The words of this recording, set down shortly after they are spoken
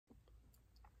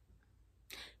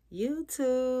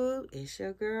YouTube, it's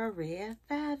your girl Red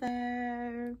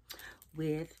Feather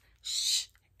with Shh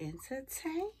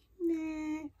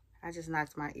Entertainment. I just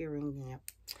knocked my earring in.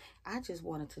 I just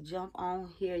wanted to jump on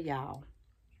here, y'all,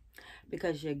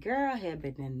 because your girl had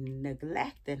been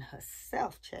neglecting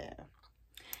herself, child.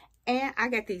 And I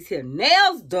got these here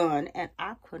nails done, and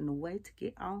I couldn't wait to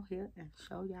get on here and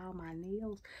show y'all my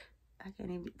nails. I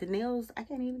can't even get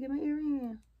my earring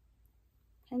in.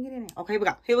 Can't get in there. Okay,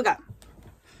 here we go.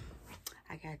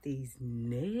 I got these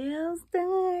nails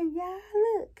done, y'all.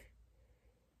 Look.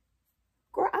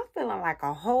 Girl, I'm feeling like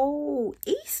a whole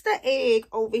Easter egg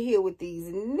over here with these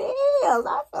nails.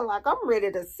 I feel like I'm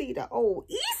ready to see the old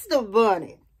Easter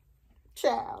bunny.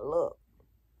 Child, look.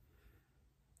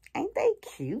 Ain't they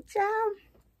cute, y'all?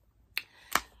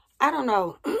 I don't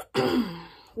know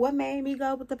what made me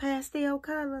go with the pastel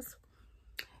colors.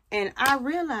 And I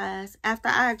realized after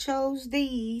I chose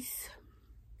these,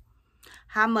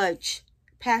 how much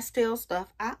pastel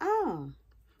stuff I own.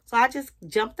 So I just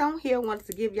jumped on here, wanted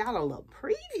to give y'all a little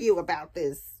preview about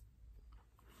this.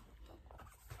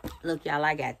 Look, y'all,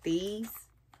 I got these.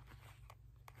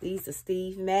 These are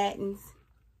Steve Madden's.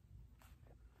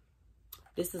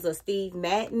 This is a Steve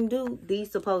Madden dupe.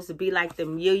 These supposed to be like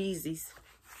them Yeezys.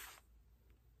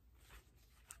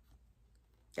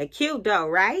 They're cute though,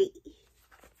 right?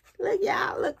 Look,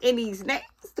 y'all, look at these nails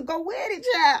to go with it,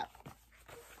 y'all.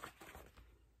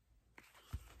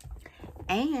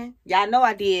 And y'all know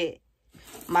I did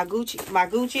my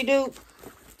Gucci dupe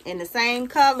in the same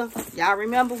color. Y'all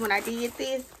remember when I did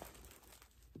this?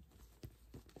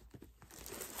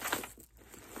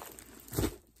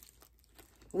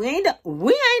 We ain't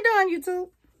done,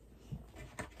 YouTube.